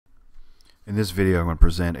In this video, I'm going to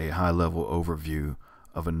present a high-level overview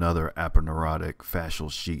of another aponeurotic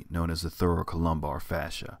fascial sheath known as the thoracolumbar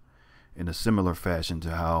fascia, in a similar fashion to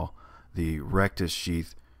how the rectus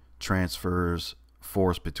sheath transfers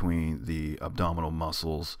force between the abdominal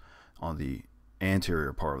muscles on the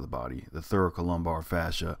anterior part of the body. The thoracolumbar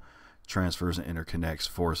fascia transfers and interconnects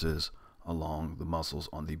forces along the muscles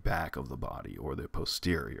on the back of the body, or the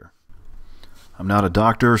posterior. I'm not a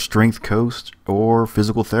doctor, strength coach, or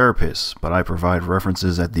physical therapist, but I provide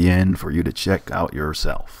references at the end for you to check out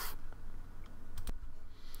yourself.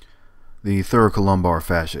 The thoracolumbar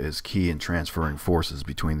fascia is key in transferring forces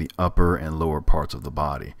between the upper and lower parts of the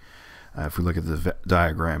body. If we look at the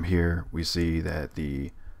diagram here, we see that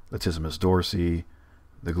the latissimus dorsi,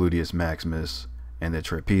 the gluteus maximus, and the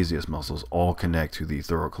trapezius muscles all connect to the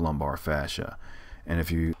thoracolumbar fascia. And if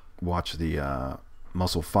you watch the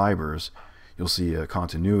muscle fibers, you'll see a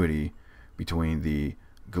continuity between the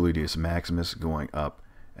gluteus maximus going up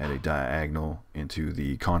at a diagonal into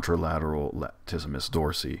the contralateral latissimus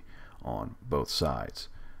dorsi on both sides.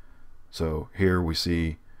 So here we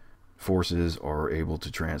see forces are able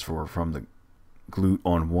to transfer from the glute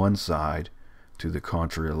on one side to the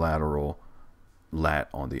contralateral lat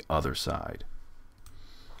on the other side.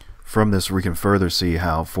 From this, we can further see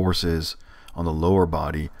how forces on the lower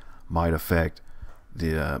body might affect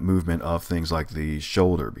the movement of things like the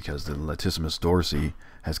shoulder, because the latissimus dorsi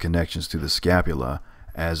has connections to the scapula,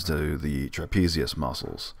 as do the trapezius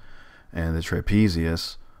muscles, and the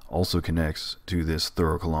trapezius also connects to this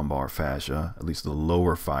thoracolumbar fascia, at least the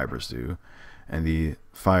lower fibers do, and the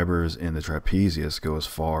fibers in the trapezius go as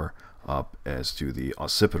far up as to the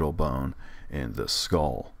occipital bone in the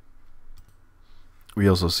skull. We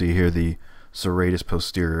also see here the serratus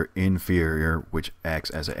posterior inferior, which acts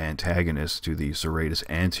as an antagonist to the serratus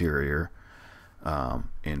anterior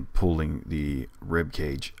in pulling the rib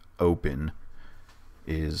cage open,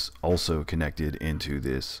 is also connected into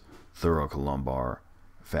this thoracolumbar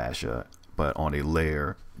fascia, but on a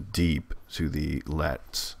layer deep to the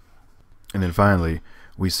lats. And then finally,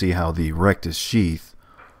 we see how the rectus sheath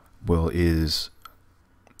is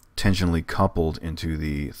tensionally coupled into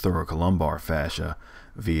the thoracolumbar fascia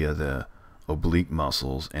via the oblique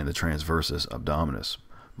muscles and the transversus abdominis,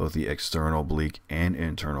 both the external oblique and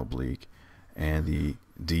internal oblique, and the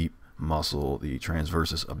deep muscle, the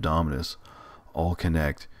transversus abdominis, all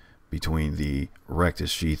connect between the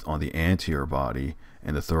rectus sheath on the anterior body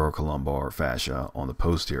and the thoracolumbar fascia on the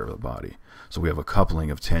posterior of the body. So we have a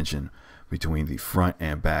coupling of tension between the front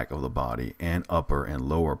and back of the body and upper and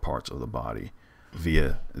lower parts of the body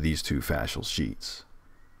via these two fascial sheaths.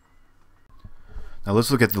 Now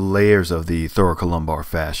let's look at the layers of the thoracolumbar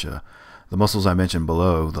fascia. The muscles I mentioned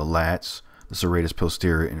below, the lats, the serratus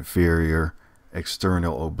posterior inferior,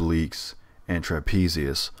 external obliques, and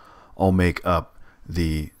trapezius, all make up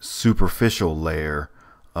the superficial layer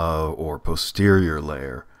or posterior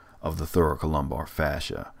layer of the thoracolumbar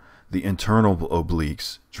fascia. The internal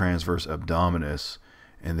obliques, transverse abdominis,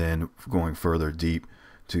 and then going further deep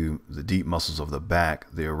to the deep muscles of the back,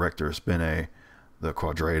 the erector spinae, the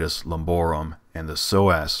quadratus lumborum, and the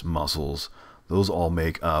psoas muscles, those all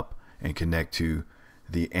make up and connect to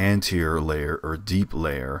the anterior layer or deep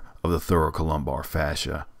layer of the thoracolumbar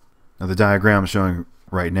fascia. Now the diagram showing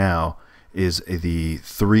right now is the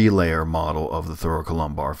three-layer model of the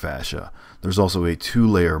thoracolumbar fascia. There's also a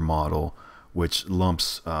two-layer model which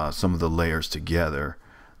lumps some of the layers together.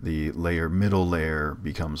 The middle layer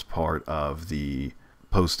becomes part of the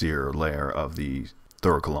posterior layer of the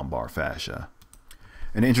thoracolumbar fascia.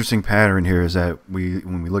 An interesting pattern here is that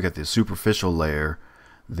when we look at the superficial layer,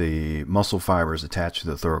 the muscle fibers attached to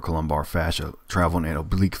the thoracolumbar fascia travel in an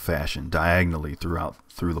oblique fashion diagonally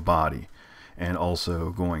through the body, and also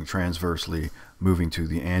going transversely, moving to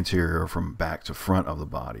the anterior from back to front of the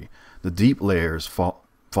body. The deep layers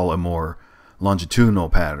follow a more longitudinal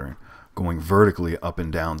pattern, going vertically up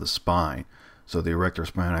and down the spine. So the erector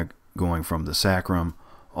spinae going from the sacrum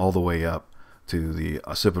all the way up to the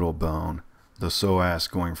occipital bone, the psoas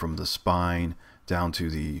going from the spine down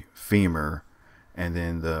to the femur, and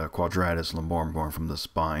then the quadratus lumborum going from the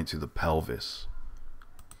spine to the pelvis.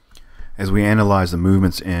 As we analyze the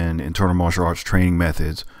movements in internal martial arts training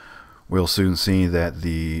methods, we'll soon see that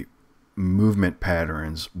the movement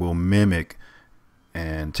patterns will mimic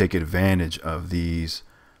and take advantage of these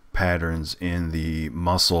patterns in the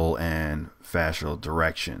muscle and fascial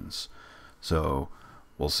directions. So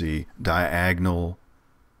we'll see diagonal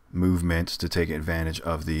movements to take advantage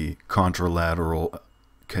of the contralateral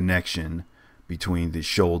connection between the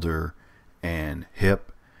shoulder and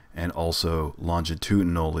hip, and also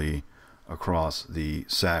longitudinally across the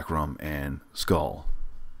sacrum and skull.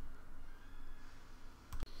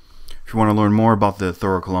 If you want to learn more about the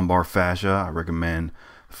thoracolumbar fascia, I recommend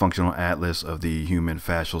the Functional Atlas of the Human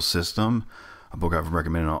Fascial System, a book I've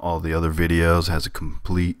recommended on all the other videos. It has a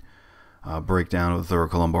complete breakdown of the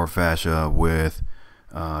thoracolumbar fascia with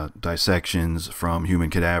dissections from human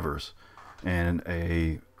cadavers. And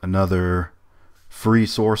another free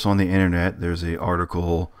source on the internet, there's an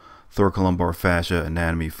article, Thoracolumbar Fascia,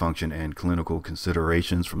 Anatomy, Function, and Clinical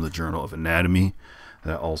Considerations from the Journal of Anatomy,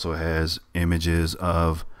 that also has images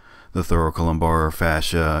of the thoracolumbar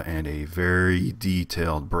fascia and a very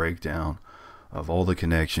detailed breakdown of all the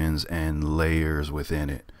connections and layers within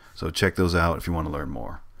it. So check those out if you want to learn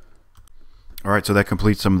more. All right, so that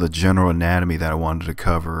completes some of the general anatomy that I wanted to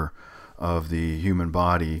cover of the human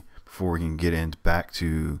body before we can get back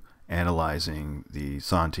to analyzing the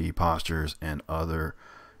Santi postures and other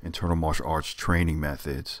internal martial arts training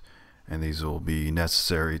methods. And these will be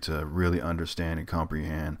necessary to really understand and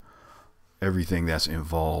comprehend everything that's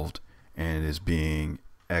involved and is being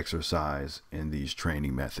exercised in these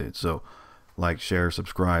training methods. So like, share,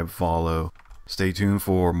 subscribe, follow. Stay tuned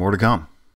for more to come.